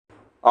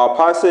Our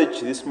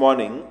passage this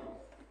morning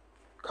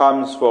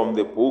comes from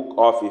the book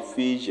of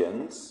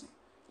Ephesians,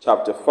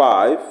 chapter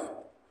 5,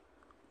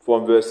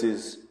 from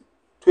verses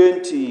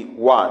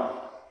 21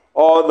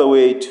 all the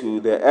way to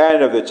the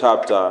end of the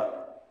chapter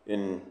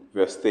in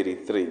verse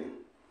 33.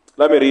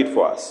 Let me read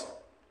for us.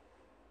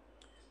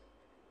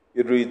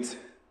 It reads,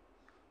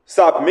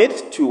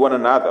 "Submit to one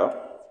another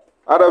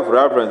out of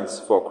reverence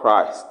for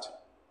Christ.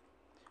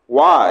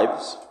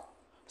 Wives,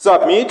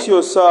 submit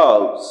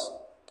yourselves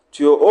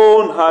to your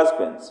own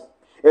husbands,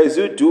 as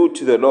you do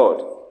to the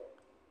Lord.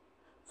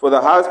 For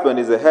the husband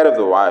is the head of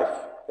the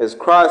wife, as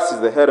Christ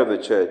is the head of the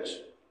church,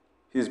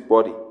 his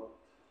body,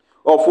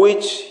 of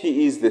which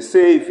he is the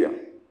Savior.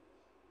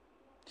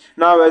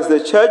 Now, as the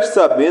church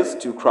submits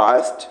to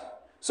Christ,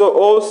 so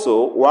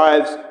also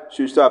wives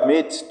should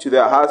submit to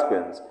their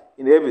husbands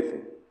in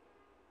everything.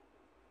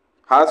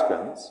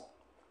 Husbands,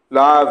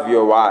 love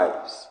your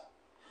wives,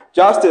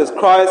 just as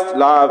Christ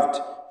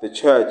loved the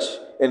church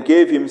and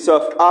gave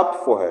himself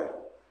up for her,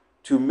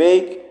 to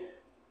make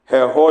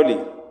her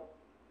holy,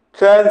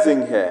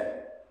 cleansing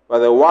her by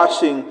the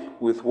washing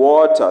with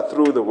water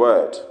through the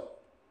word,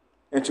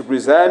 and to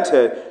present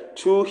her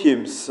to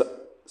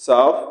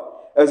himself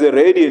as a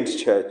radiant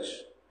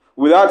church,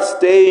 without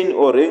stain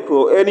or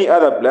wrinkle or any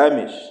other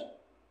blemish,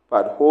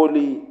 but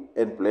holy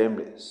and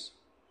blameless.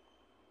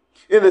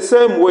 In the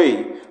same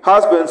way,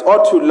 husbands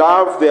ought to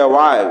love their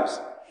wives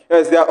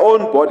as their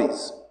own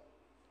bodies.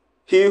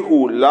 He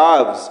who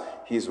loves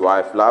his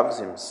wife loves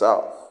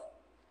himself.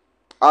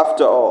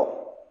 After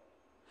all,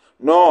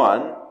 no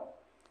one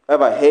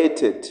ever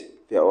hated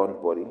their own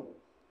body,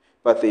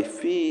 but they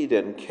feed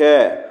and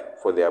care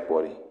for their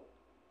body,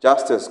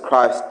 just as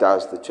Christ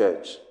does the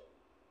church.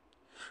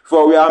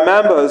 For we are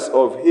members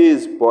of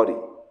his body.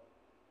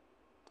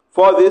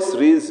 For this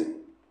reason,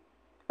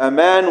 a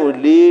man will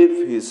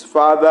leave his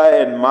father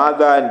and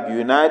mother and be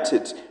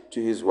united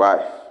to his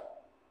wife,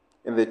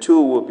 and the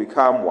two will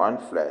become one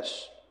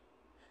flesh.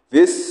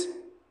 This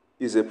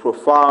is a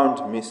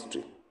profound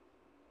mystery,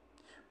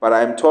 but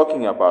I am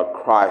talking about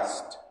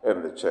Christ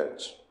and the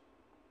church.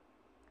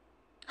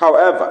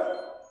 However,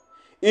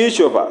 each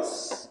of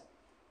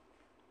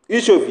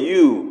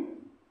you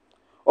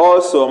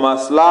also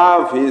must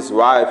love his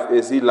wife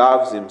as he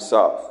loves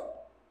himself,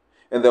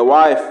 and the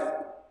wife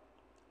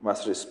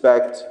must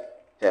respect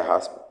her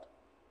husband."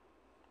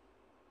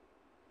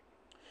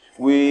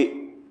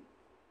 We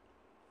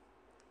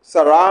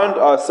surround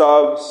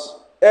ourselves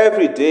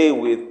every day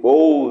with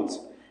bold,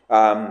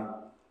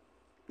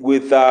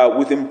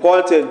 with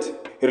important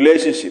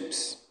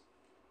relationships.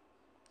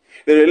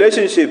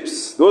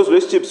 Those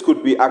relationships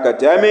could be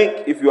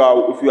academic, if you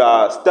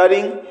are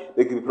studying.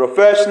 They could be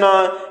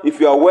professional. If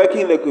you are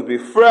working, they could be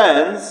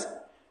friends.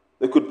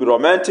 They could be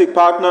romantic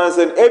partners,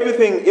 and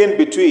everything in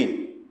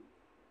between.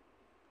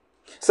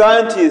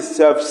 Scientists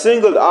have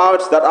singled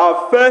out that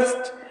our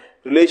first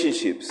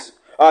relationships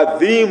are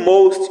the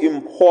most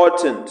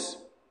important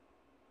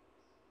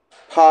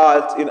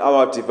part in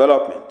our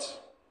development.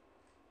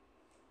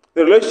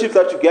 The relationships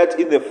that you get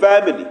in the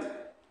family,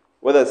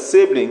 whether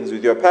siblings,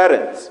 with your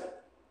parents,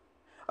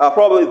 are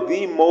probably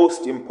the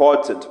most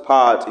important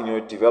part in your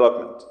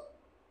development.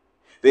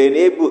 They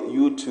enable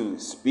you to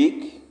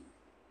speak.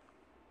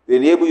 They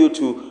enable you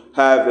to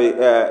have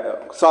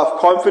a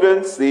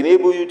self-confidence. They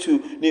enable you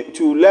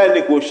to learn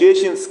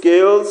negotiation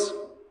skills,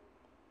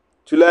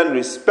 to learn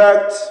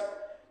respect,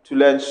 to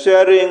learn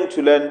sharing,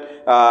 to learn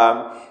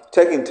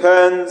taking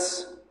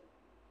turns.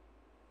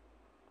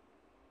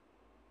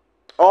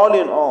 All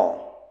in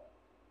all,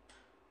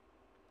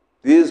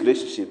 these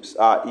relationships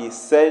are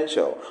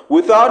essential.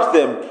 Without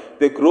them,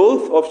 the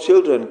growth of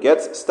children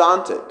gets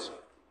stunted.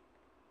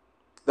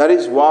 That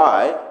is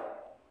why,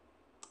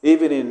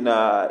 even in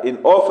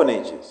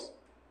orphanages,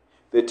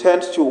 they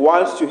tend to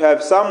want to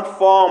have some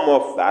form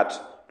of that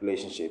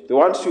relationship. They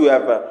want to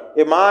have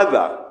a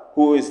mother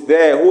who is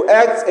there, who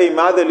acts a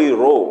motherly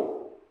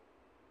role.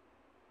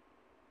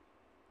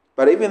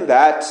 But even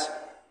that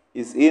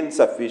is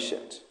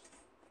insufficient.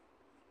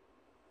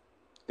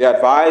 They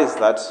advise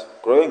that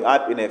growing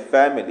up in a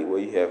family where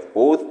you have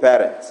both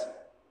parents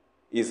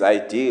is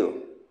ideal.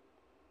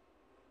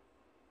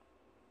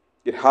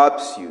 It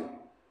helps you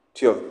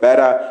to have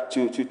better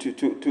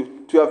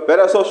have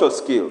better social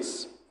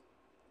skills,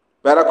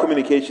 better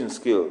communication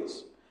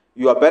skills.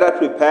 You are better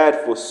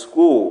prepared for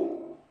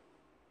school.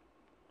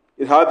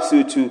 It helps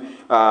you to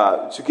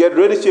get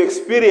ready to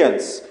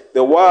experience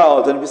the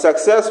world and be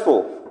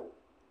successful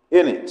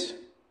in it.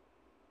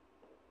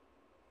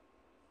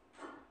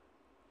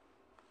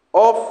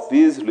 Of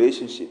these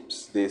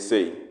relationships, they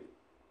say,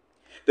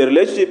 the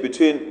relationship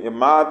between a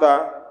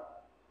mother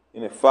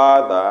and a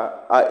father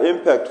are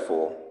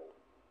impactful,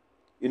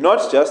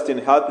 not just in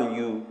helping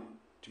you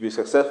to be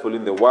successful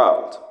in the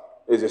world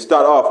as you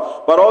start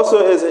off, but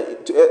also as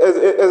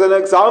an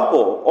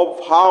example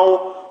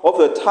of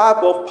the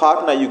type of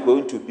partner you're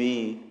going to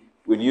be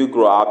when you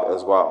grow up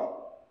as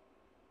well.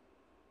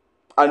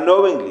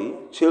 Unknowingly,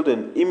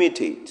 children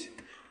imitate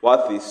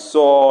what they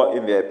saw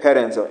in their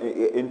parents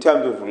in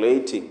terms of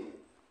relating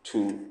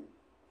to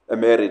a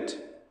married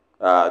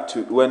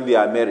when they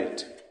are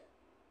married.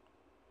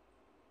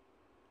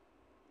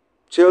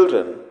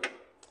 Children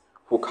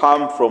who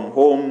come from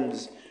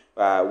homes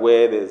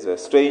where there's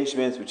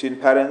estrangement between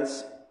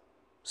parents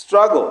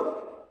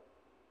struggle,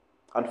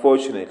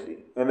 unfortunately.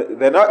 And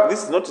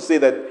this is not to say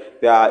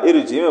that they are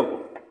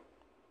irredeemable,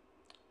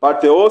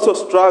 but they also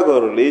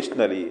struggle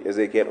relationally as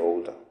they get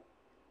older.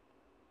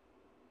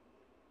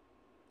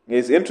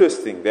 It's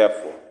interesting,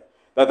 therefore,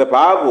 that the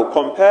Bible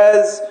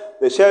compares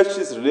the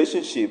church's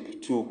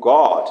relationship to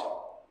God,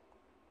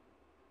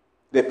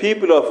 the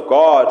people of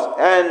God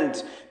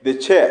and the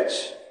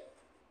church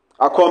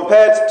are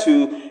compared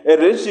to a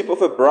relationship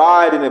of a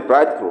bride and a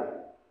bridegroom,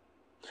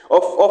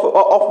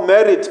 of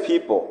married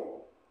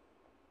people,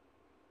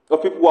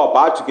 of people who are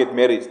about to get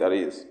married, that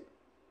is.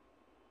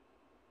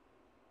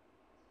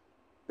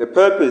 The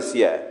purpose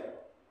here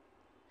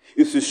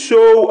is to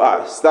show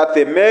us that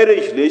the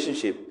marriage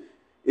relationship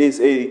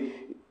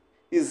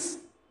is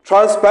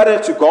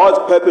transparent to God's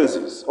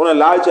purposes on a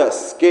larger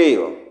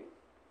scale.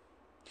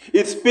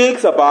 It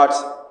speaks about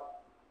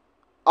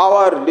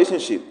our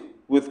relationship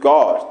with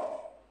God.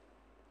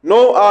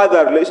 No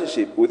other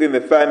relationship within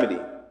the family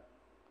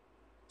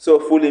so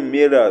fully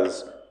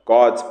mirrors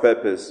God's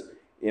purpose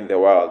in the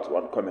world,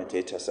 one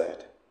commentator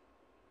said.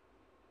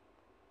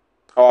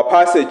 Our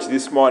passage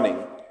this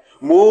morning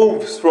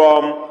moves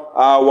from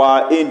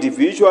our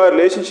individual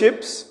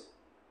relationships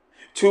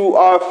to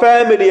our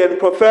family and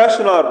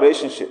professional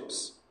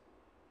relationships.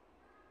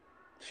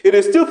 It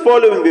is still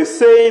following the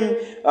same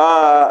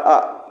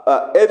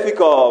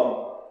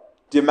ethical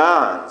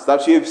demands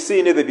that you have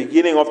seen at the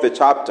beginning of the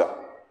chapter,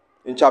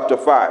 in chapter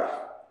 5.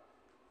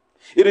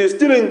 It is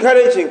still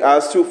encouraging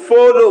us to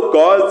follow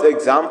God's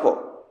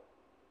example.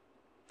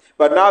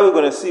 But now we're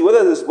going to see what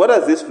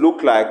does this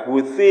look like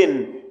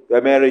within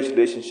the marriage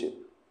relationship.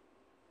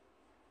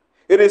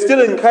 It is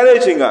still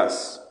encouraging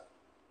us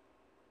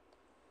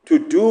to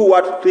do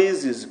what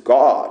pleases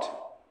God,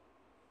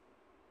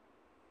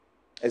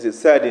 as it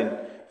said in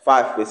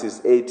 5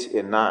 verses 8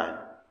 and 9.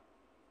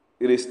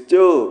 It is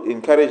still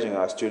encouraging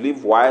us to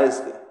live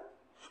wisely,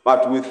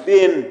 but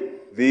within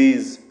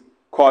these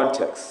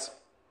contexts.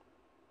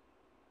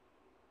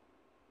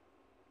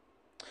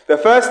 The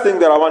first thing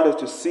that I wanted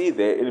to see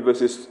there in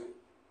verses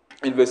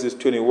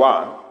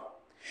 21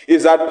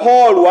 is that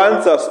Paul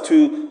wants us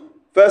to,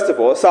 first of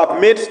all,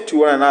 submit to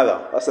one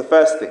another. That's the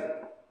first thing.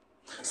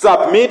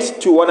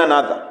 Submit to one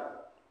another.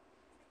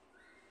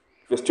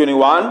 Verse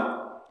 21,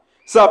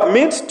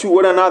 submit to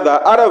one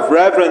another out of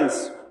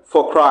reverence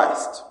for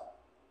Christ.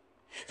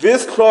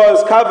 This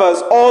clause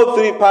covers all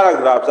three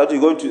paragraphs that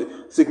you're going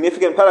to,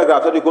 significant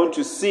paragraphs that you're going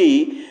to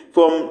see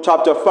from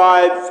chapter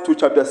 5 to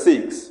chapter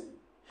 6.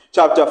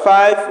 Chapter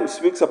 5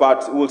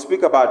 will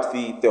speak about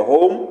the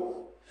home.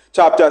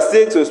 Chapter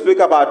 6 will speak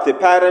about the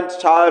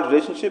parent-child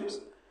relationships.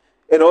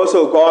 And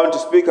also go on to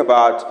speak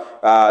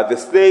about the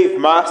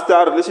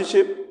slave-master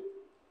relationship.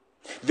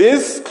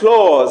 This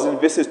clause in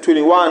verses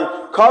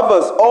 21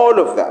 covers all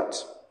of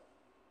that.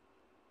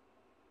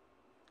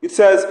 It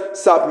says,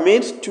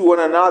 submit to one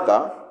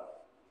another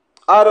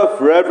out of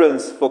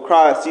reverence for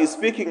Christ. He is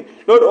speaking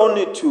not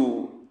only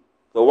to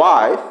the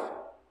wife,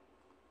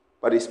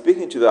 but he's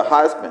speaking to the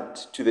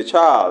husband, to the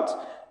child,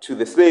 to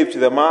the slave, to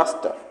the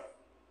master.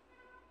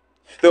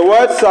 The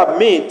word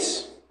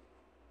submit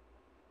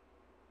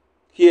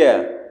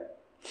here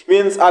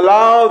means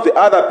allow the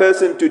other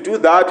person to do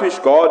that which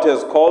God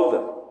has called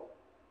them.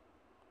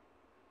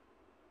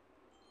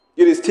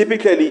 It is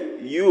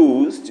typically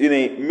used in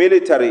a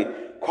military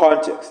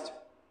context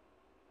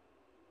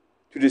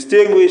to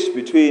distinguish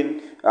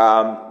between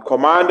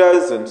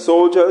commanders and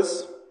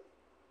soldiers,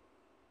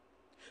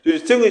 to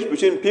distinguish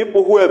between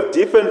people who have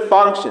different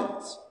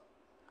functions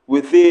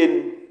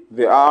within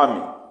the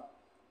army.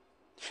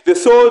 The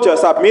soldier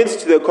submits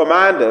to the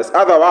commanders,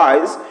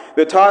 otherwise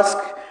the task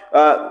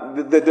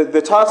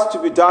to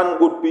be done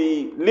would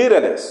be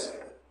leaderless.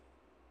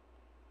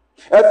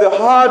 At the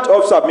heart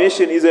of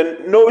submission is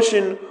a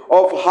notion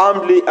of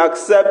humbly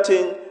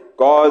accepting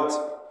God's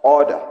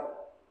order.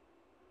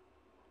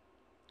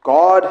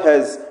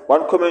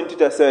 One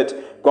commentator said,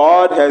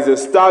 God has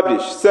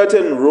established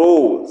certain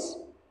roles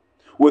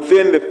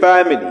within the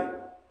family,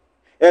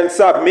 and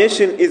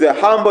submission is a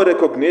humble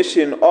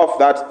recognition of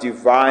that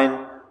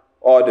divine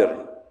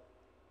ordering.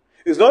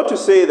 It's not to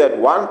say that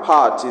one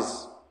part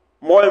is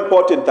more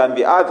important than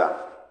the other,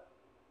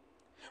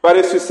 but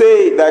it's to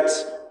say that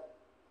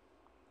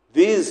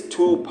these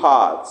two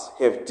parts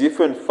have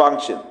different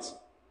functions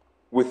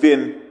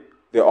within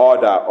the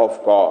order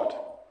of God.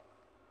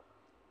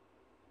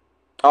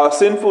 Our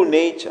sinful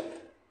nature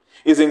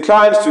is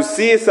inclined to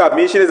see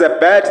submission as a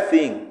bad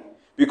thing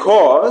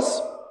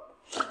because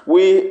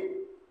we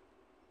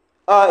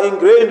are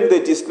ingrained with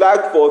a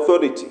dislike for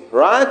authority,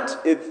 right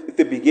at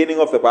the beginning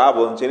of the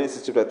Bible in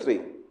Genesis chapter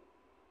 3.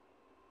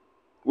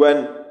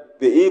 When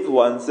the evil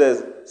one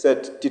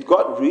said, did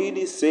God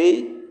really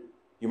say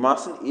you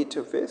mustn't eat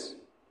of this?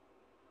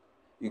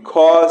 He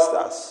caused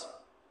us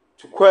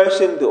to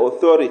question the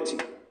authority,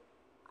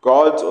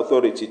 God's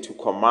authority to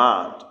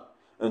command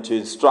and to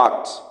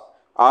instruct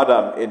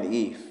Adam and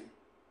Eve,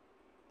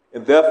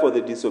 and therefore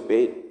they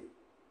disobeyed.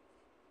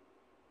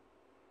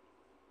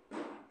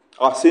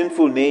 Our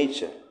sinful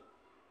nature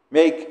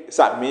make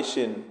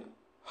submission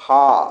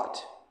hard.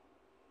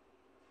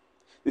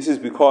 This is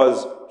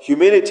because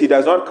humility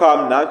does not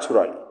come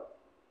naturally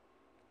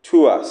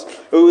to us.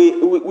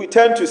 We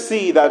tend to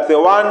see that the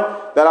one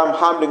that I'm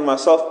humbling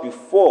myself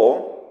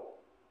before,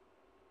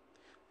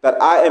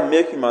 that I am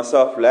making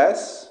myself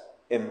less,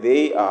 and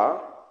they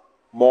are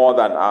more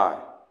than I.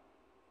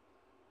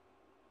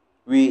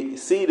 We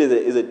see it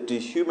as a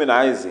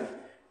dehumanizing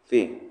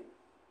thing.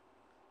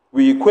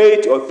 We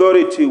equate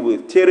authority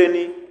with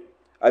tyranny,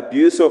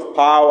 abuse of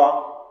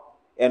power,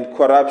 and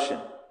corruption.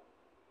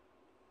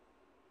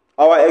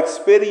 Our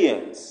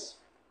experience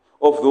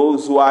of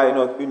those who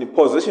are in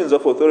positions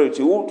of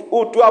authority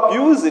who do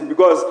abuse it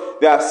because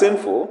they are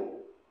sinful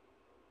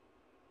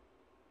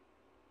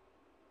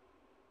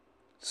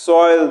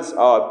soils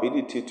our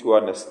ability to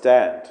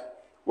understand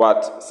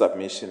what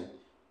submission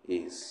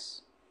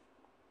is.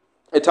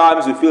 At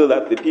times we feel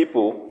that the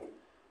people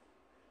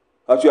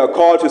that we are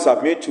called to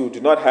submit to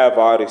do not have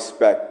our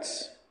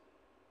respect,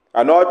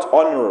 are not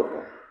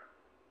honorable.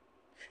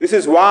 This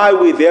is why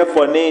we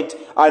therefore need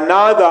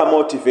another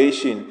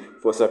motivation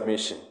for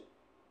submission.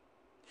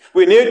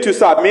 We need to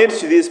submit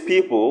to these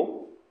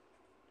people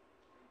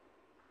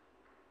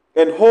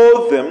and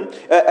hold them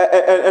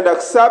and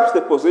accept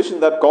the position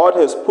that God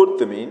has put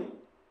them in,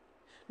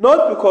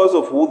 not because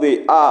of who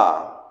they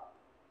are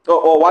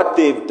or what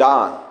they've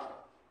done,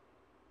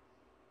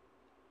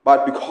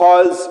 but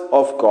because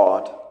of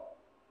God.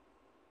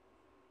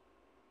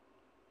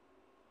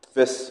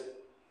 Verse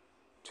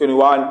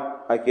 21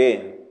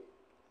 again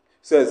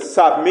says,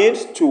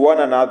 submit to one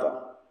another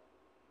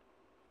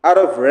out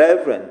of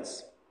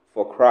reverence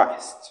for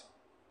Christ.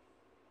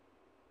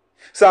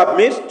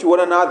 Submit to one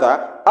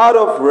another out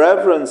of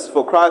reverence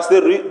for Christ.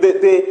 The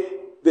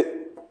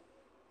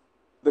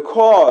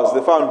cause,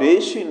 the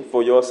foundation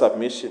for your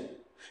submission,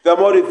 the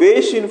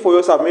motivation for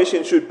your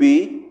submission should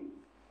be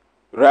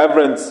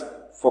reverence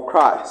for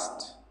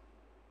Christ.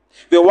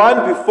 The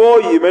one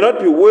before you may not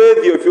be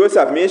worthy of your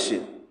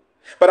submission,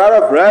 but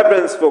out of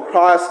reverence for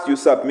Christ you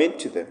submit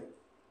to them.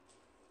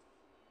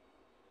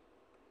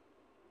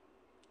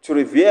 To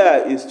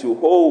revere is to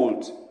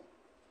hold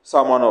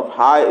someone of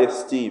high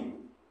esteem.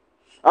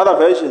 Other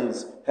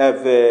versions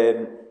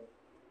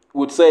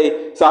would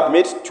say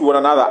submit to one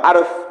another out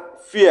of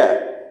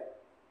fear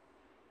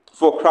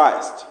for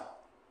Christ.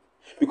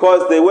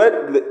 Because the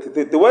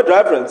word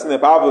reverence in the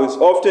Bible is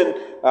often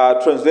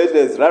translated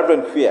as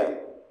reverent fear.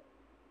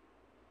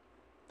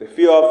 The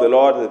fear of the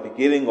Lord is the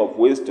beginning of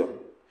wisdom.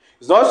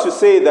 It's not to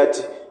say that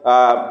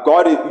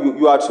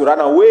you are to run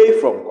away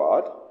from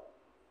God,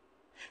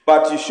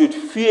 but you should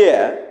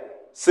fear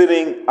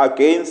sinning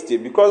against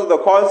Him because of the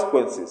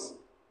consequences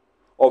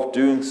of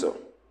doing so.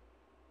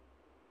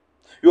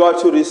 You are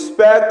to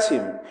respect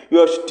Him. You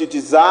are to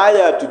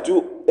desire to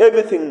do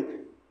everything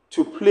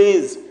to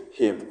please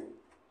Him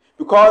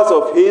because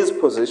of His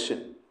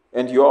position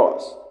and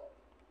yours.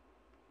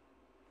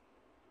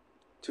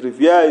 To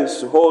revere is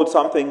to hold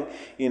something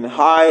in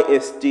high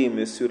esteem,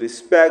 is to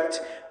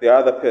respect the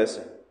other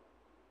person.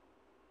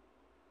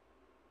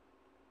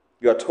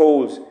 You are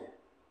told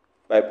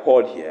by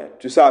Paul here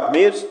to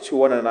submit to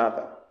one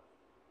another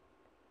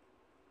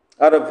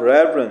out of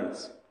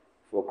reverence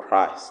for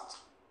Christ.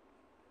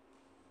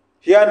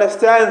 He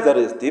understands that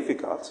it's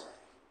difficult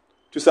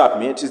to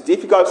submit. It's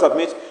difficult to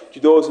submit to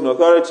those in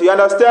authority. He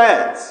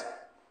understands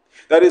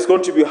that it's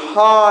going to be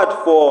hard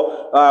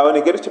for, when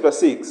you get to chapter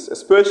 6,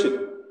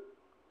 especially,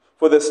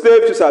 for the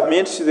slave to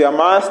submit to their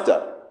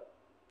master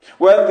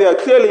when they are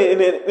clearly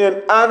in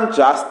an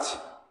unjust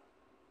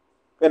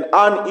and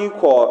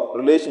unequal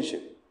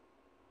relationship.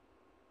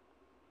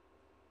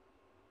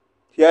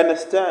 He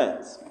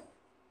understands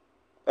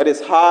that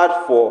it's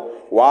hard for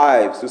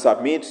wives to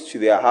submit to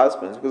their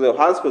husbands because their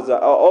husbands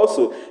are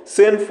also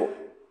sinful.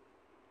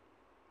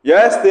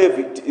 Yes,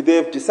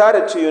 they've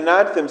decided to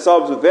unite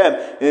themselves with them,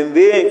 and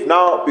they've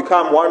now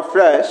become one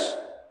flesh.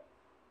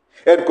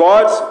 And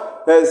God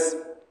has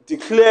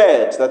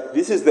declared that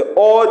this is the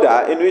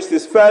order in which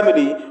this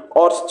family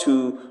ought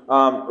to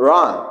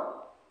run.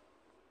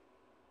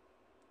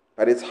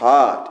 But it's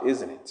hard,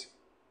 isn't it,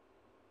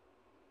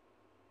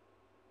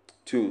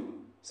 to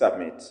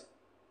submit.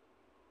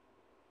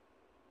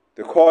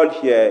 The call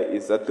here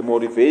is that the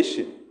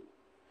motivation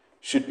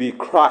should be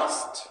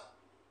Christ.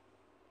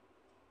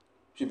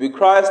 Should be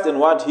Christ and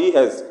what He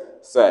has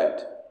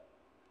said.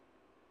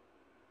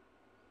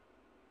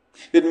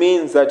 It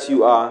means that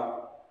you are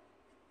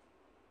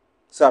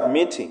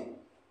submitting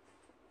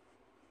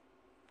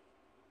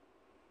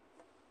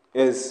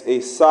is a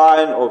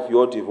sign of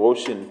your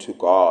devotion to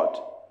God.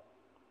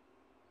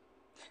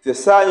 It's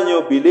a sign in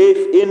your belief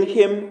in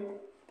Him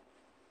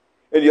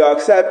and your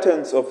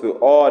acceptance of the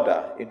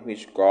order in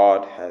which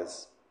God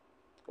has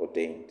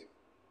ordained.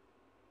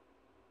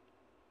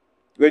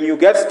 When you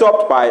get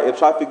stopped by a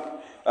traffic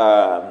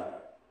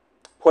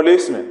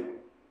policeman,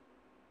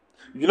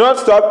 you do not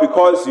stop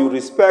because you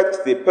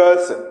respect the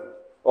person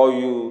or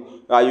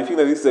you think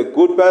that this is a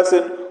good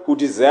person who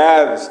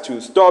deserves to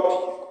stop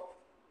you,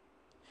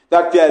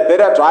 that they are a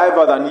better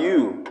driver than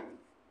you.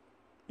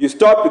 You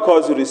stop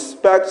because you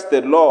respect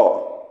the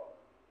law,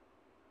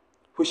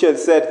 which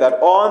has said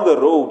that on the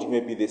road you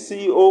may be the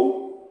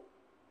CEO,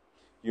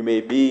 you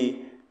may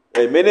be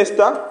a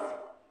minister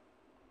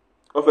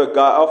of a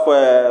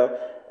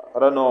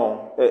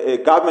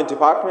government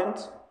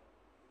department,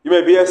 you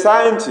may be a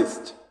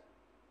scientist,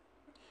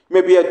 you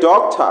may be a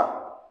doctor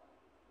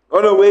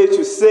on a way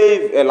to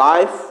save a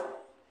life,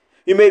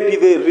 you may be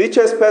the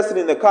richest person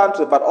in the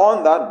country, but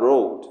on that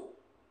road,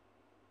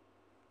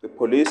 the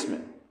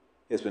policeman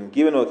has been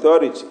given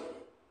authority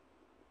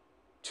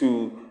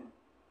to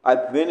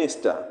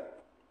administer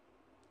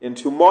and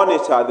to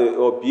monitor the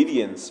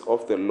obedience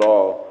of the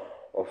law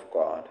of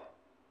God.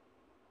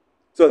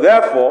 So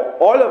therefore,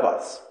 all of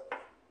us,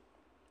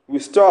 we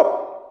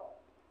stop,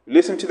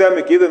 listen to them,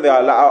 we give them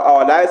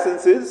our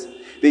licenses,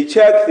 they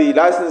check the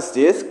license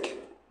disc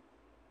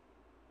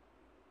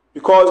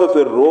because of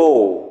the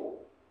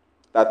role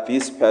that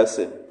this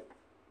person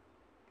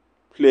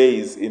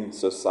plays in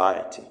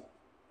society.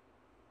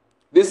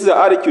 This is the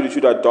attitude you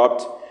should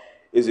adopt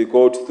as you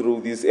go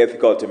through these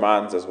ethical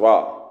demands as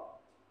well.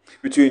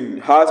 Between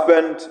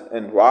husband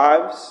and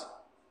wives,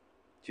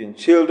 between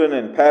children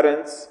and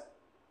parents.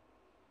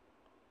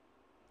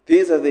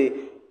 These are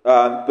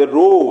the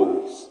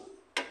roles.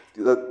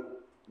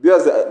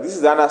 This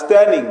is the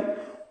understanding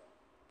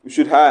we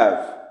should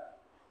have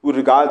with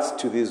regards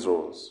to these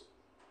roles.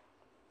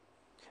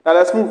 Now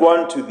let's move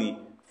on to the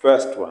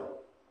first one.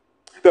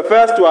 The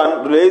first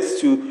one relates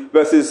to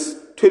verses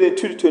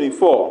 22 to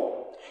 24.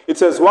 It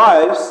says,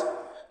 wives,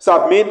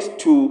 submit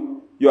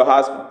to your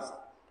husbands.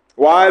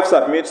 Wives,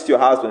 submit to your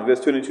husbands. Verse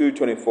 22 to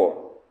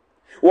 24.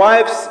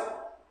 Wives,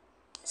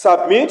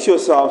 submit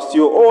yourselves to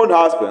your own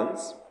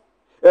husbands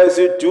as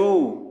you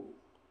do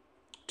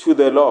to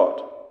the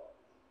Lord.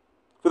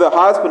 For the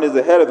husband is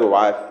the head of the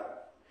wife,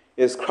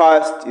 as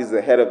Christ is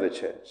the head of the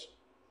church.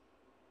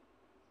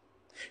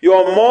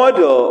 Your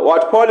model,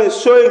 what Paul is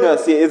showing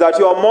us here, is that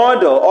your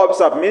model of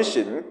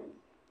submission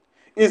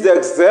is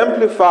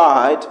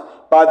exemplified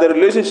by the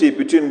relationship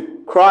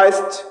between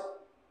Christ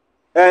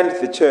and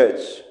the church.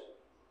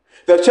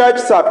 The church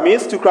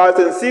submits to Christ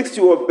and seeks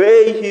to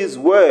obey his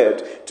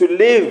word, to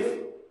live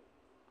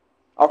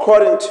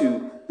according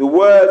to the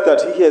word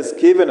that he has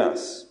given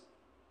us,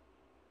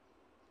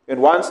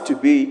 and wants to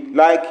be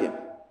like him.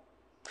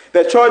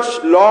 The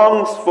church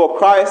longs for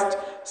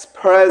Christ's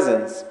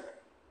presence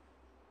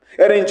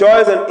and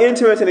enjoys an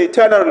intimate and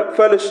eternal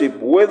fellowship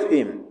with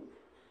him.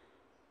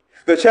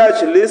 The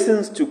church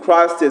listens to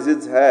Christ as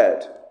its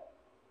head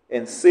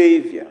and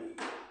Savior.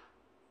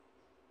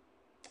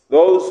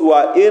 Those who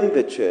are in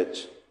the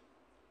church,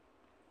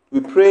 we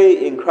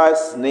pray in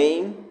Christ's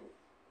name.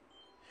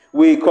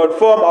 We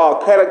conform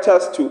our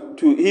characters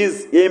to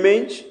his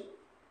image.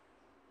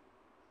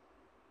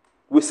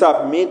 We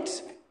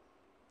submit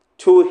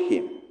to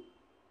him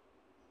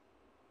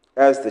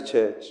as the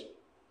church.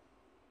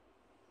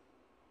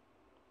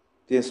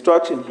 The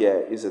instruction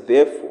here is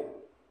therefore,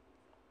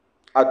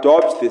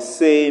 adopt the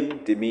same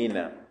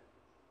demeanor.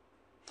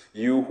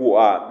 You who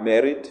are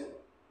married,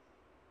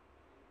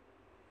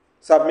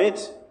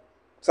 submit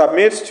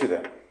to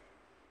them.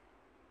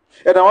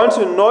 And I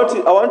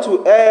want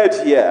to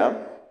add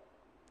here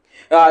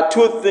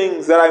two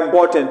things that are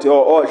important,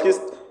 or at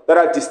least that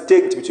are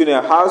distinct between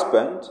a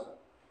husband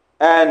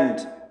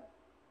and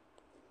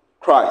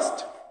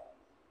Christ.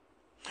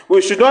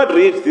 We should not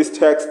read this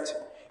text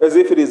as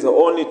if it is the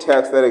only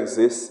text that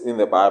exists in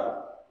the Bible.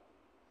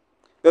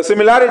 The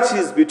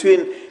similarities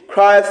between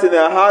Christ and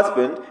her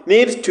husband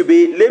need to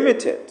be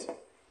limited.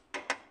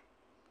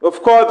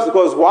 Of course,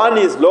 because one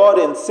is Lord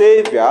and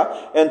Savior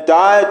and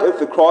died at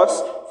the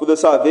cross for the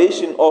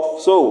salvation of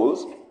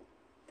souls,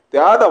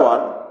 the other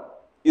one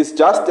is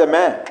just a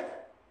man.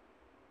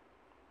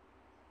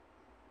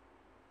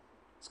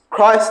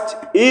 Christ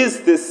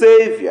is the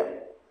Savior.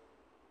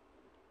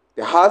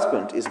 The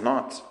husband is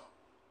not.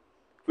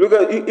 Look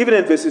at even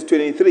in verses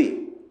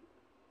 23.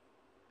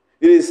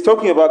 It is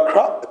talking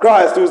about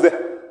Christ, who is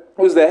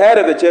the head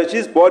of the church,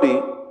 his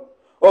body,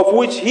 of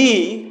which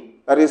he,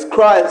 that is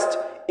Christ,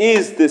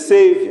 is the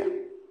Savior.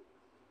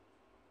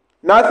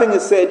 Nothing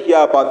is said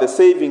here about the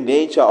saving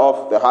nature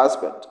of the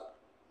husband.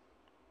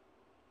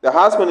 The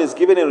husband is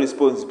given a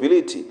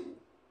responsibility.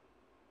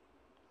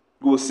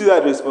 We will see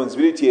that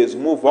responsibility as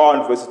we move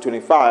on, verses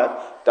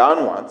 25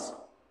 downwards.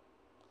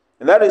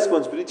 And that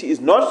responsibility is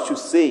not to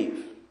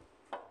save,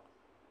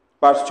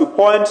 but to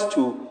point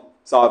to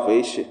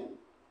salvation.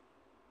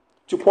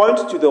 To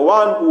point to the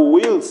one who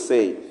will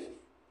save.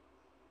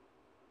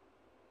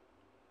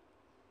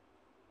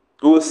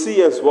 We will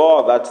see as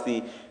well that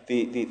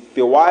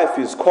the wife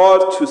is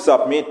called to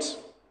submit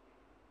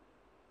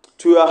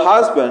to a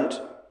husband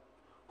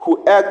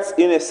who acts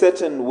in a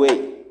certain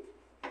way.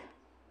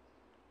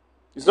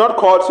 It's not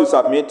called to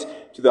submit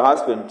to the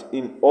husband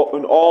in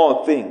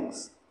all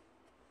things.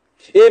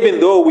 Even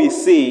though we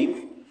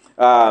see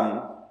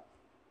at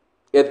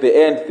the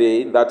end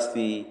there that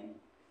the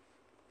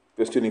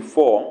Verse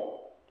 24.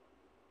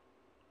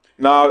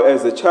 Now,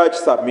 as the church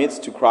submits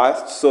to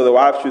Christ, so the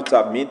wives should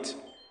submit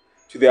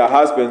to their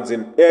husbands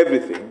in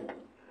everything.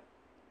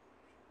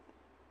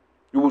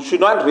 You should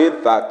not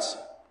read that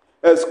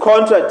as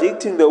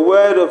contradicting the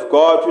word of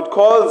God, which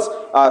calls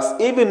us,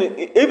 even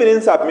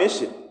in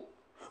submission,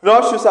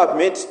 not to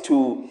submit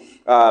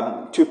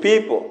to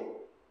people,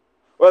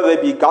 whether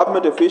they be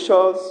government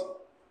officials.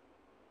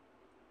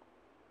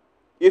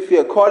 If He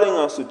are calling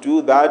us to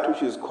do that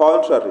which is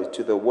contrary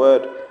to the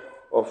word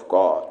of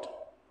God.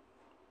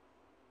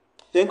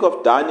 Think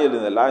of Daniel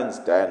in the lion's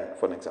den,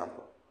 for an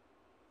example.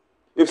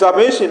 If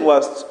submission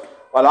was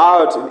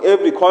allowed in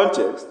every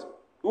context,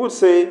 we would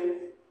say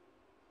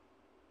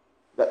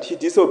that he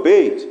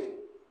disobeyed.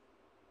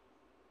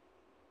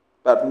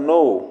 But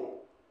no,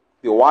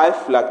 the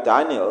wife like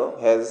Daniel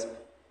has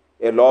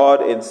a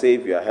Lord and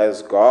Savior,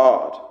 has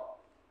God,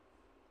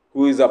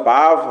 who is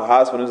above her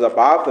husband, who is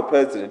above the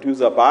president, who is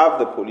above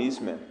the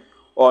policeman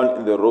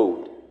on the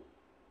road.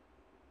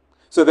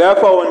 So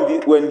therefore,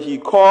 when he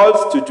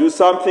calls to do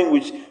something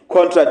which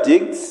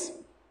contradicts,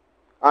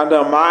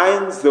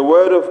 undermines the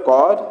word of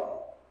God,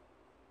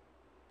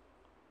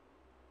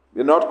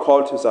 we're not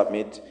called to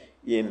submit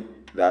in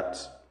that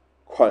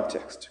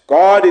context.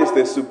 God is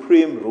the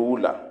supreme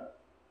ruler.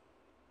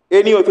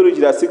 Any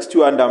authority that seeks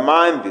to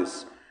undermine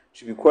this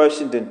should be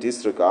questioned and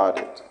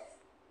disregarded.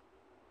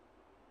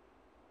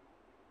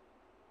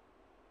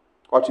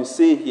 What you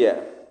see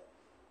here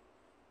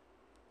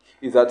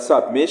is that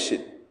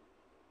submission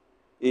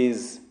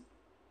is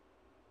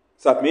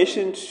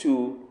submission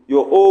to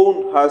your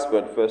own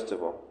husband, first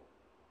of all.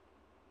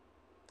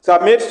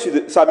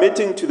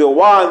 Submitting to the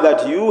one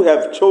that you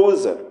have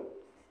chosen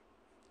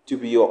to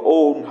be your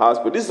own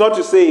husband. This is not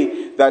to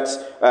say that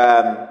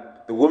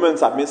the woman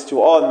submits to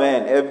all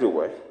men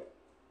everywhere.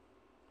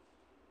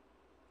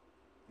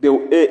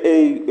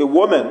 A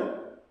woman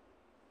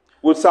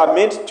would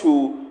submit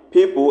to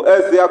people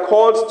as they are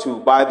called to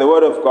by the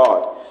word of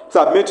God.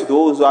 Submit to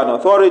those who are in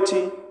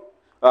authority.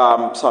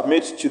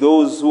 Submit to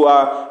those who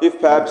are, if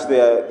perhaps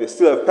they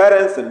still have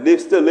parents and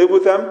still live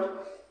with them,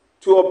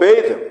 to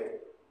obey them.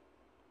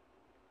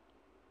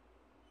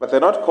 But they're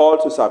not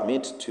called to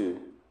submit to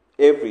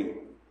every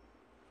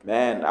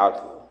man out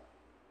there.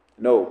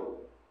 No.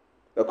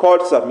 They're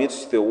called to submit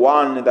to the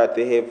one that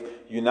they have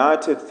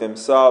united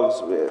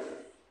themselves with.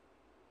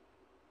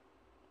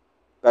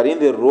 That in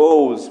the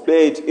roles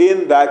played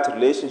in that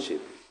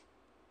relationship,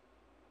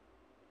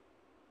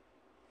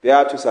 they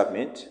are to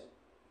submit.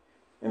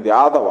 And the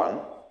other one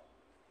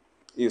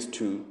is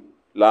to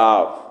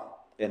love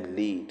and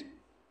lead.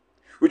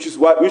 Which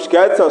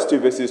gets us to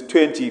verses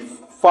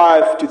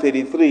 25 to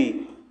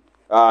 33.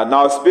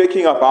 Now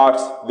speaking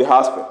about the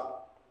husband.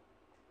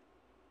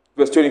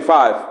 Verse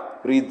 25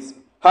 reads,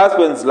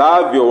 "Husbands,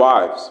 love your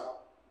wives,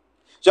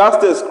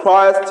 just as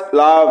Christ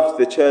loved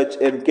the church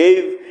and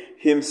gave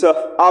himself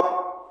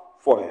up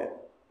for her,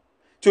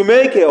 to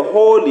make her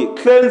holy,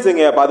 cleansing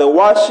her by the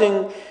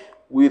washing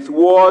with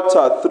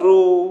water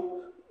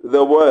through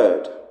the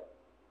word."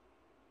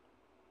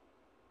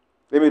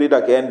 Let me read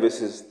again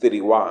verses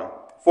 31.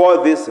 "For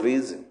this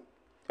reason,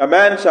 a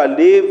man shall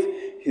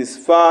leave his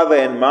father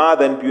and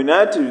mother and be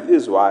united with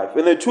his wife,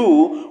 and the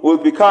two will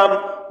become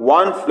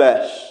one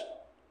flesh."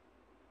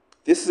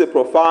 This is a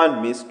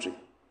profound mystery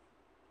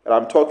that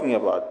I'm talking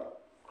about,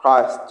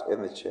 Christ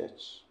and the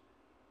church.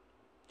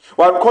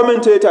 One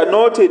commentator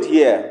noted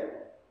here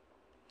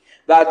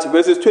that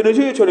verses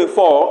 22 to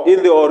 24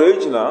 in the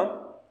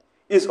original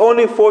is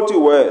only 40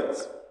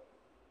 words.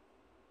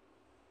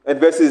 And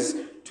verses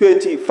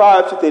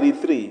 25 to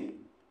 33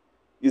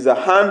 is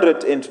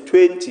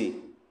 120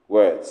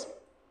 words.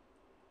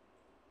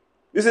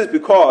 This is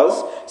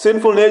because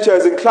sinful nature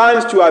is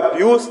inclined to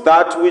abuse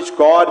that which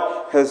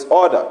God has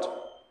ordered.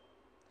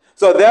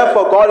 So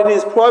therefore, God in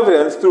his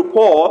providence through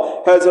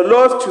Paul has a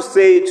lot to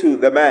say to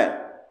the man.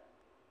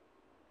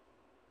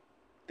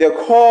 The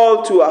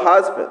call to a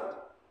husband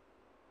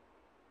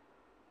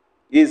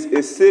is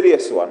a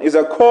serious one. It's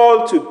a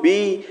call to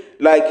be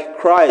like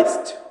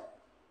Christ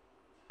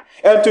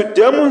and to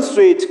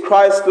demonstrate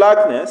Christ's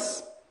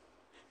likeness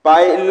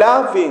by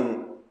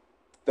loving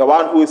the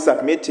one who is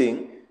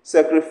submitting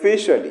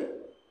sacrificially,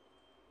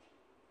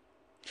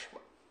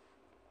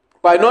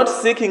 by not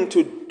seeking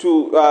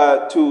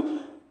to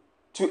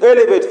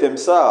elevate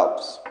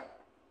themselves,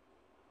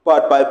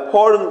 but by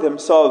pouring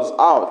themselves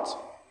out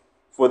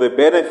for the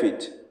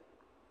benefit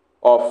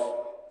of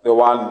the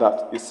one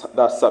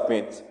that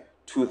submits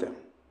to them.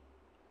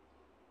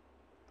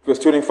 Verse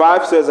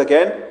 25 says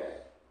again,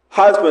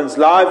 "Husbands,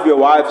 love your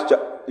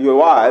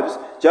wives,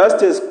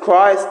 just as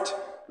Christ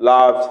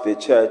loved the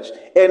church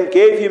and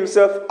gave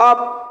himself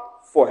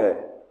up for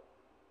her,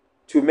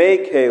 to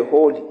make her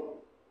holy."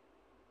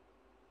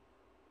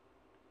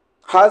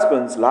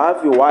 Husbands,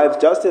 love your wives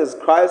just as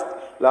Christ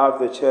loved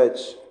the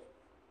church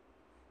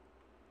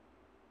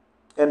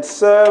and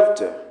served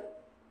her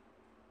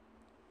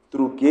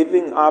through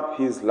giving up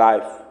his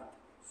life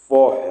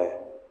for her,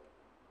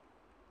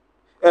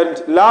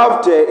 and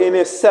loved her in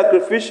a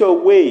sacrificial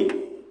way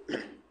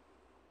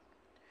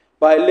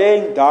by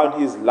laying down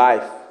his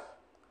life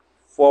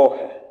for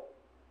her.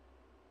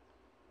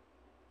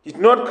 He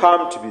did not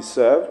come to be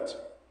served.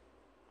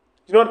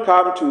 He did not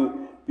come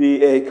to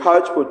be a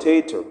couch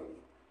potato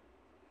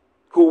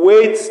who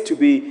waits to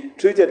be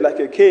treated like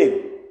a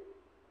king.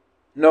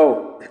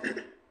 No.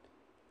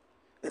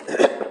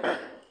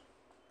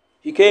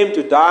 He came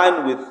to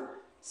dine with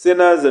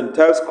sinners and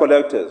tax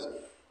collectors.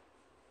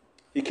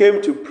 He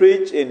came to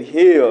preach and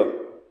heal.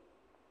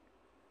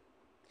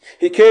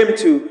 He came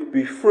to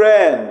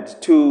befriend,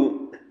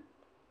 to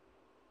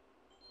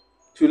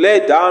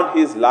lay down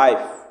his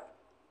life,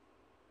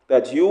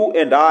 that you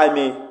and I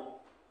may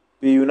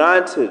be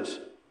united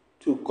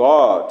to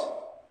God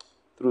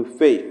through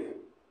faith.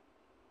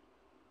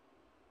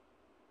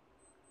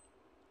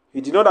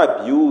 He did not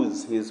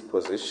abuse his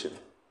position.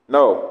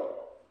 No.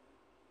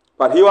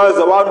 But he was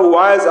the one who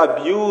was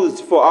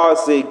abused for our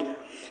sake.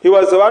 He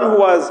was the one who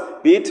was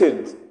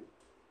beaten,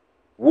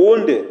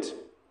 wounded,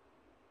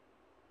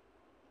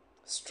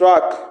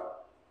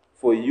 struck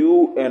for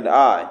you and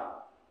I.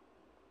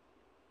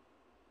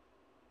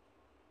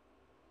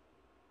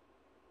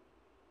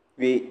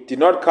 We did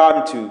not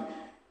come to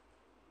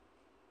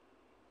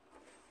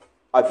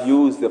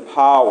abuse the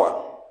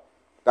power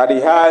that he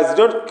has.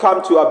 Did not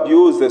come to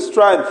abuse the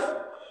strength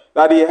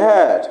that he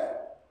had.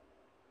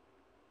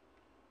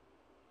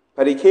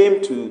 But he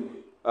came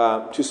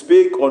to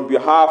speak on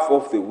behalf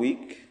of the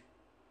weak.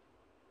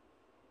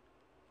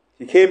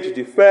 He came to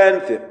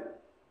defend them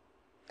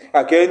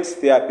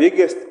against their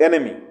biggest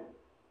enemy,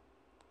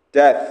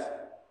 death.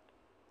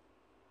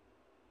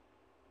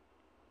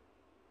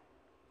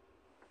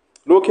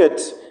 Look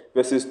at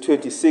verses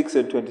 26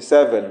 and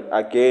 27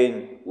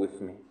 again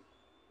with me,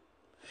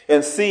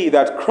 and see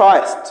that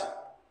Christ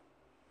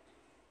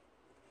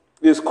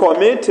is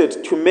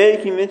committed to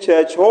making the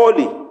church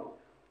holy,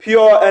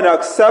 pure and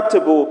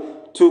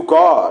acceptable to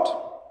God.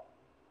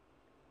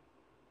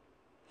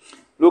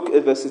 Look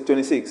at verses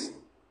 26.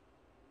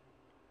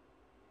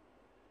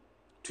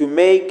 To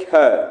make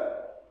her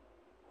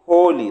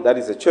holy, that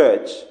is the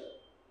church,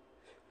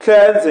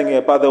 cleansing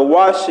her by the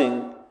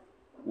washing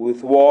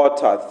with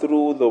water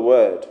through the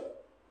word,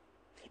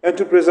 and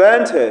to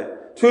present her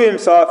to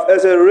himself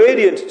as a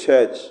radiant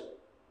church,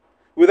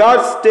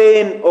 without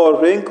stain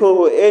or wrinkle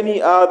or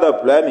any other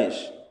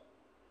blemish,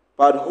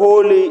 but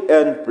holy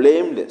and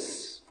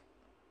blameless.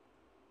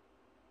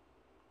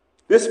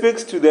 This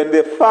speaks to then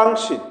the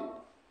function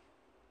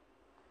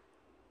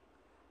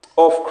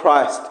of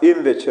Christ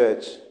in the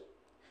church.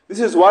 This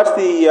is what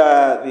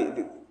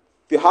the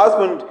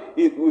husband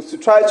was to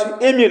try to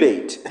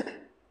emulate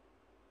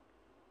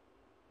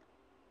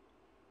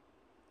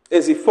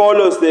as he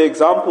follows the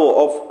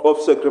example of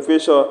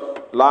sacrificial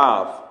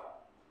love,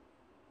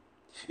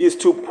 is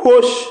to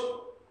push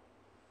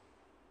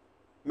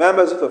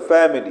members of the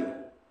family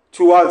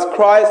towards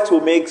Christ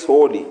who makes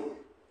holy,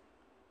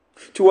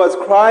 towards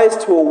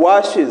Christ who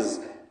washes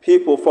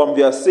people from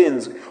their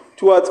sins,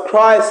 towards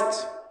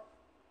Christ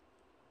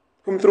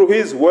whom through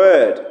his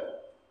word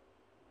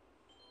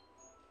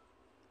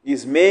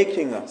is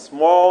making us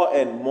more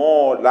and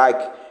more like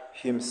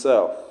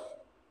himself.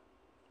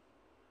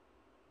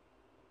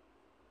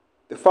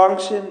 The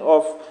function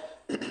of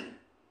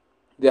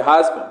the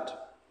husband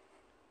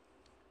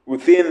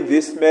within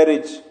this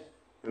marriage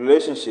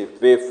relationship,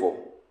 therefore,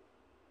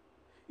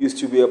 is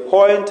to be a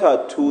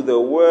pointer to the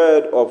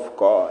word of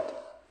God.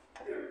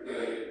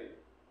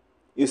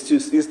 Is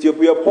to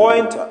be a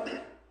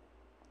pointer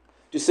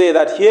to say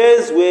that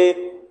here's where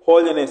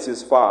holiness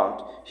is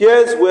found.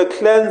 Here's where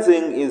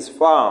cleansing is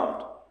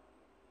found.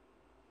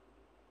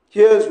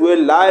 Here's where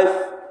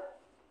life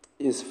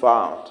is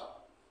found.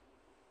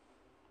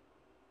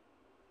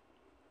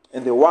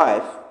 And the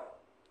wife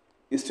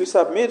is to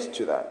submit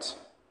to that,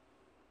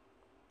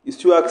 is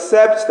to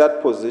accept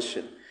that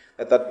position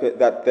that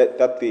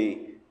the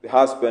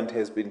husband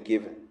has been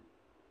given,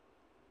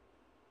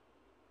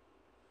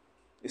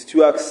 is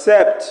to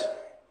accept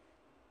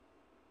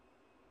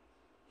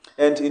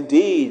and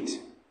indeed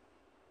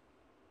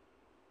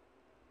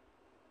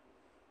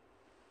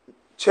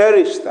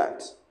cherish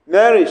that,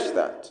 nourish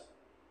that.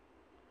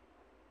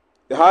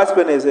 The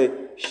husband has a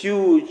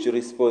huge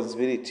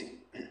responsibility.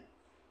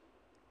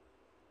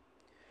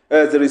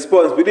 As the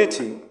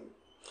responsibility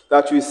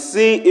that we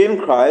see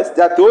in Christ,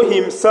 that though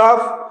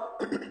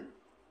himself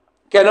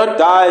cannot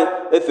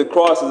die at the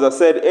cross, as I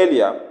said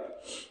earlier,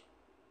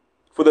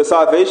 for the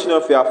salvation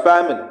of their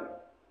family,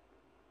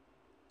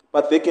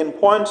 but they can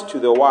point to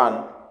the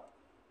one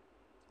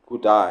who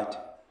died.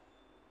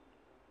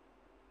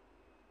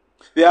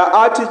 Their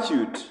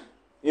attitude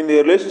in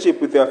the relationship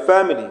with their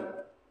family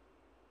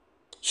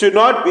should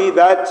not be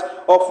that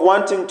of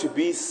wanting to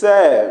be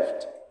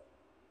served,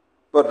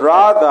 but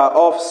rather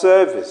of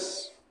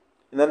service.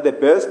 And then the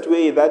best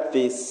way that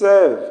they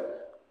serve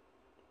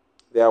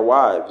their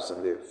wives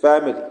and their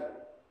family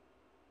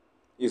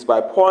is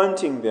by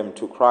pointing them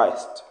to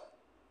Christ,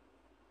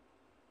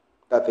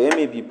 that they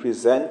may be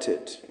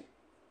presented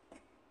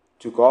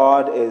to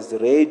God as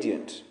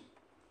radiant,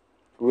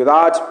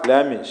 without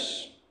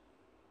blemish,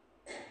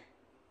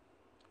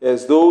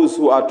 as those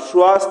who are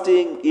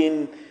trusting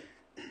in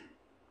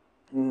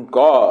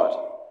God,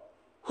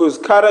 whose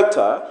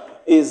character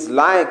is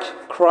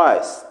like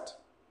Christ.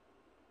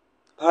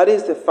 That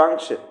is the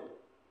function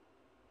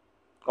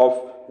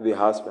of the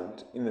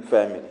husband in the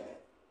family.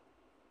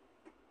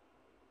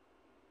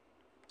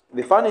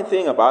 The funny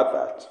thing about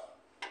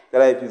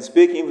that I've been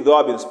speaking, even though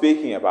I've been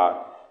speaking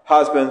about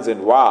husbands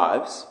and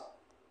wives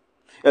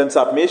and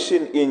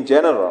submission in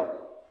general,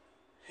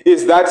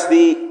 is that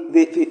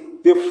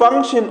the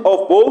function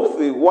of both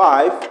the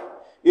wife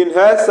in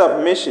her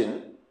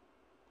submission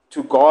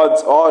to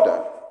God's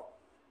order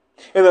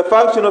and the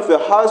function of the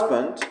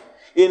husband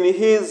in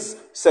his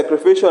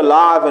sacrificial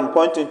love and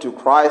pointing to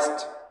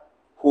Christ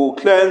who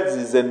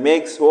cleanses and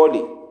makes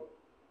holy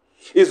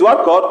is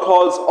what God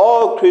calls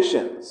all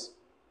Christians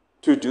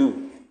to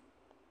do.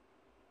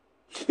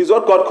 Is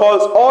what God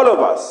calls all of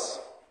us,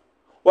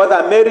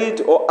 whether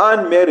married or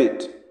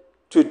unmarried,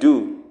 to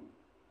do.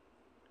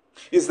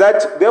 Is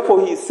that,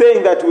 therefore, he's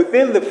saying that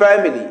within the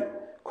family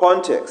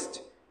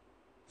context,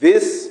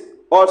 this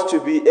ought to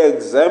be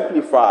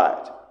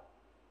exemplified.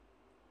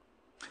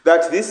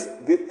 That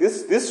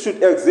this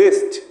should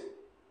exist.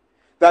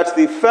 That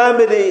the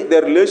family,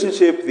 the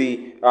relationship,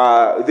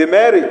 the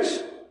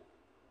marriage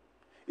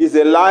is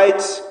a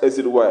light, as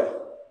it were,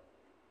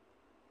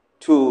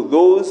 to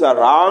those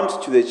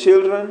around, to the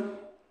children,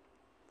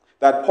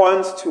 that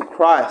points to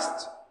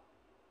Christ.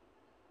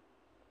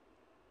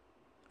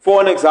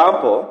 For an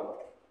example,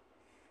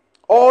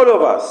 all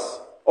of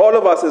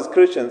us as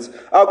Christians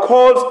are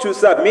called to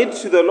submit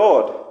to the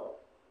Lord.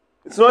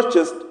 It's not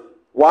just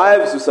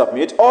wives who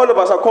submit. All of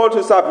us are called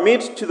to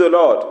submit to the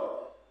Lord.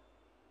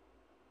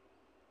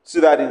 See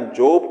that in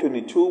Job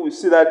 22. We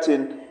see that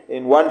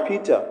in 1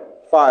 Peter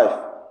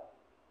 5.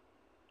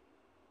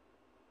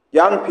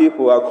 Young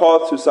people are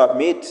called to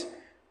submit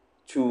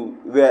to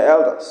their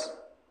elders.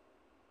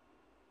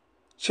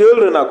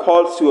 Children are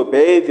called to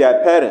obey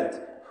their parents.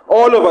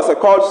 All of us are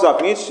called to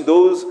submit to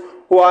those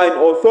who are in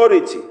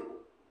authority.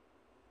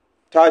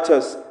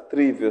 Titus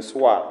 3 verse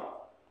 1.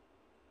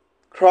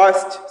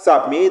 Christ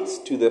submits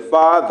to the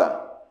Father,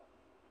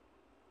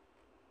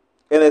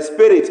 and the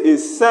Spirit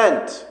is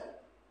sent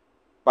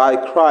by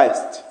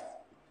Christ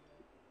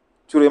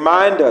to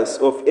remind us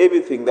of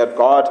everything that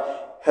God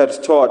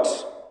had taught.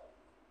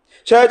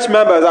 Church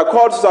members are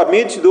called to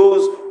submit to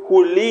those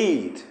who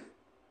lead.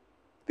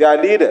 They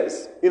are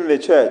leaders in the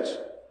church.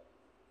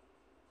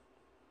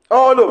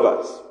 All of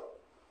us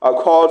are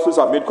called to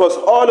submit because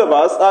all of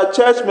us are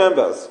church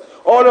members.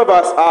 All of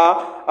us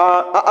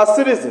are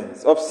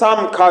citizens of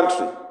some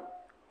country.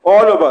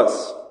 All of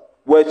us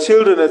were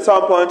children at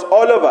some point.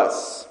 All of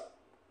us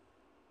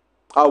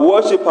are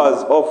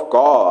worshippers of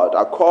God,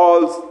 are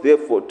called,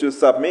 therefore, to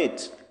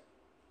submit.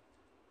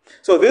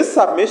 So this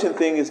submission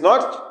thing is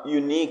not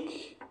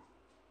unique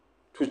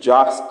to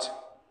just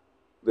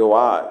the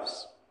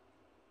wives.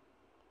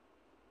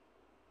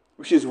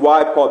 Which is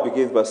why Paul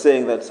begins by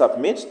saying that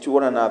submit to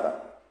one another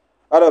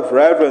out of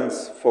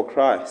reverence for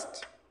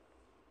Christ.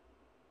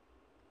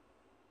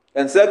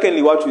 And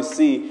secondly, what we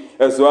see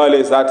as well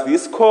is that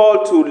this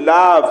call to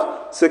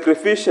love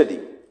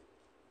sacrificially,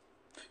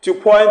 to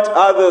point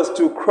others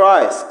to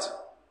Christ,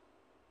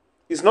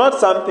 is not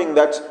something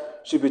that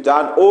should be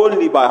done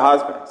only by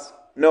husbands.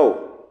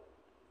 No.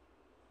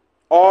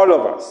 All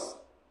of us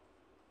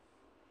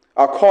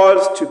are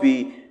called to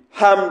be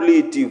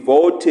humbly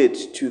devoted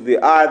to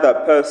the other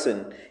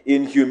person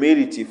in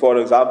humility. For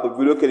example, if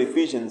we look at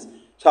Ephesians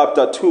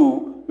chapter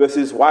 2,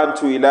 verses 1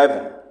 to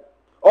 11.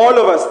 All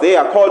of us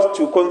there are called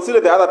to consider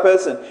the other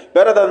person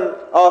better than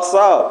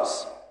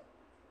ourselves.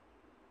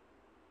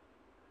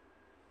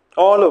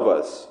 All of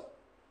us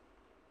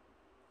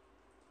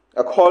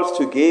are called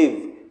to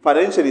give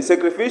financially,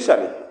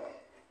 sacrificially.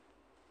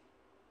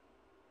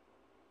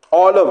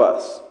 All of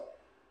us,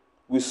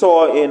 we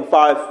saw in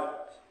 5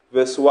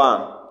 verse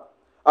 1,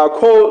 are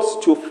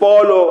called to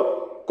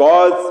follow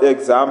God's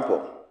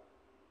example.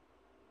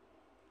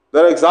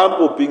 That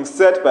example being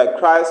set by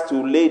Christ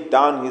to lay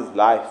down his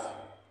life.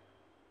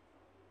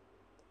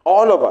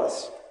 All of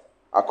us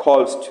are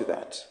called to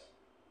that.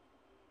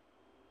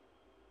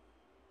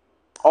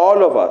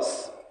 All of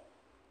us,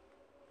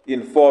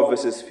 in 4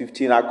 verses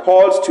 15, are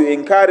called to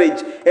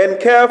encourage and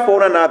care for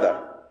one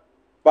another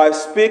by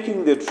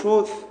speaking the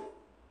truth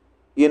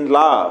in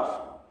love.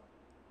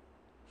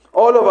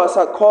 All of us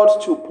are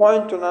called to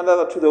point one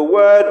another to the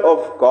Word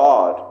of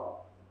God,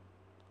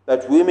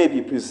 that we may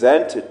be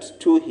presented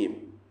to him,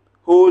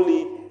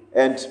 holy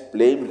and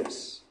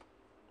blameless.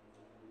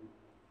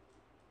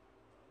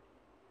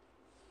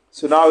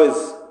 So now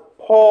as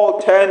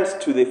Paul turns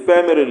to the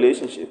family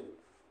relationship,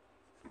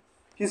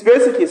 he's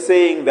basically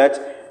saying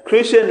that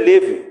Christian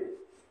living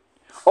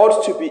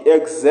ought to be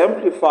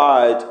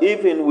exemplified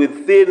even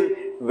within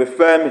the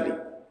family.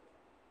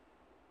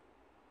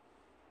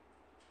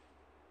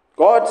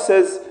 God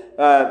says,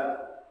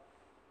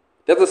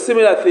 there's a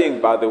similar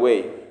thing, by the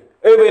way,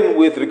 even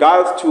with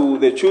regards to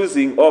the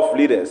choosing of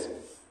leaders,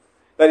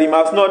 that he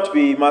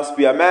must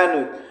be a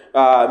man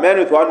man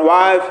with one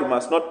wife, he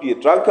must not be a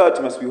drunkard,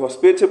 he must be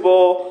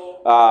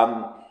hospitable,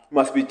 he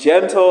must be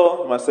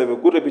gentle, he must have a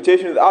good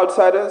reputation with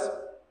outsiders.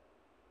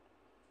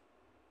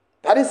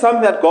 That is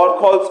something that God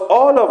calls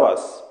all of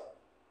us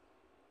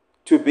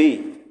to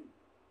be.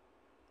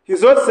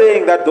 He's not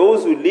saying that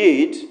those who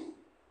lead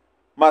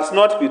must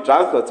not be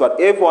drunkards, but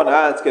everyone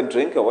else can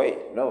drink away.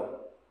 No.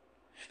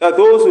 That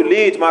those who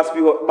lead must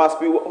be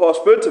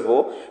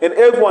hospitable, and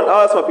everyone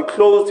else must be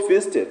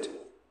closed-fisted.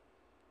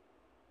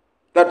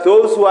 That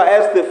those who are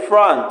at the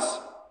front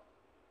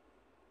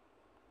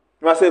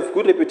must have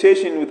good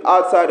reputation with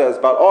outsiders,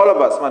 but all of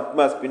us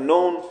must be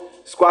known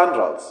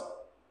scoundrels.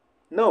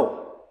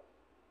 No.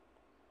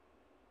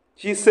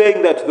 He's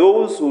saying that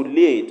those who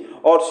lead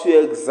ought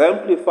to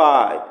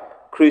exemplify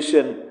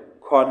Christian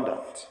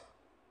conduct.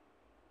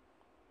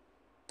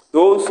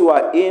 Those who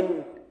are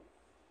in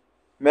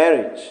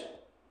marriage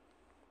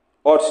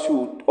ought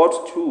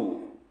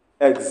to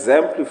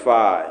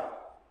exemplify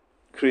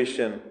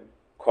Christian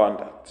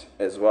conduct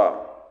as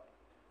well.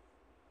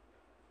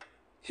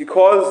 He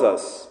calls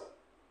us,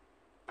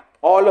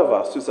 all of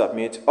us, to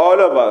submit, all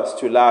of us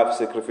to love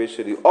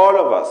sacrificially, all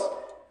of us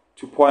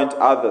to point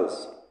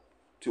others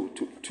to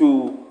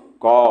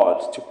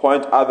God, to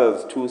point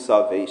others to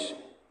salvation.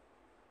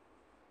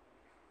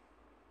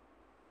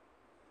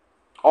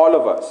 All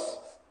of us,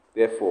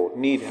 therefore,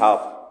 need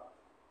help.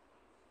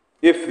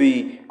 If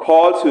the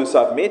call to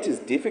submit is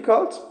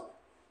difficult,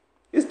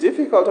 it's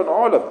difficult on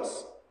all of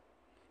us.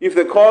 If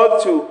the call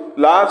to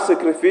love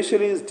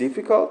sacrificially is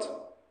difficult,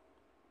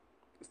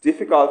 it's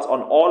difficult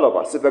on all of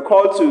us. If the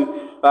call to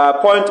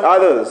point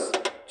others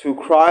to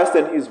Christ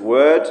and His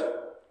Word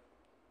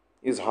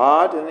is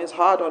hard, and it's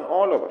hard on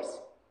all of us.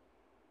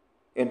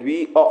 And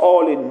we are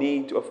all in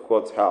need of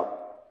God's help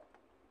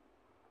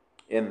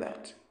in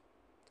that.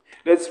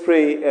 Let's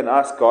pray and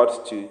ask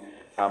God to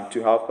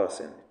help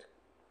us in it.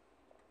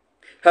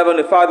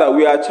 Heavenly Father,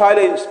 we are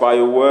challenged by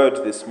your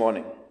word this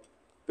morning.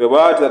 The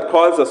word that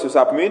calls us to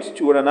submit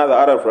to one another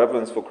out of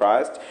reverence for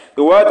Christ.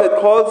 The word that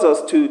calls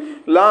us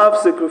to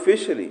love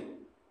sacrificially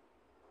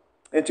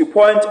and to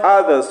point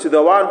others to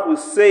the one who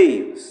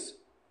saves.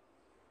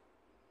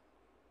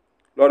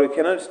 Lord, we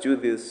cannot do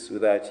this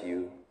without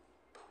you.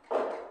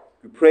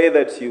 We pray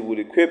that you would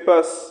equip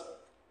us,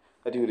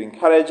 that you would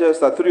encourage us,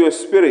 that through your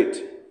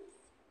Spirit,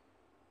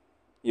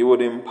 you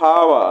would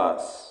empower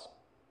us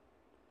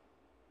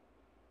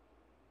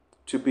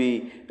to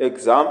be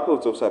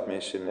examples of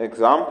submission,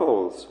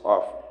 examples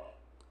of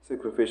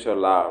sacrificial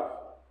love,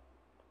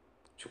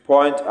 to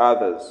point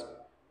others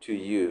to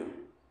you.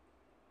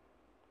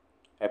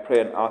 I pray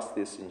and ask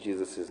this in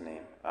Jesus'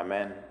 name.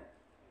 Amen.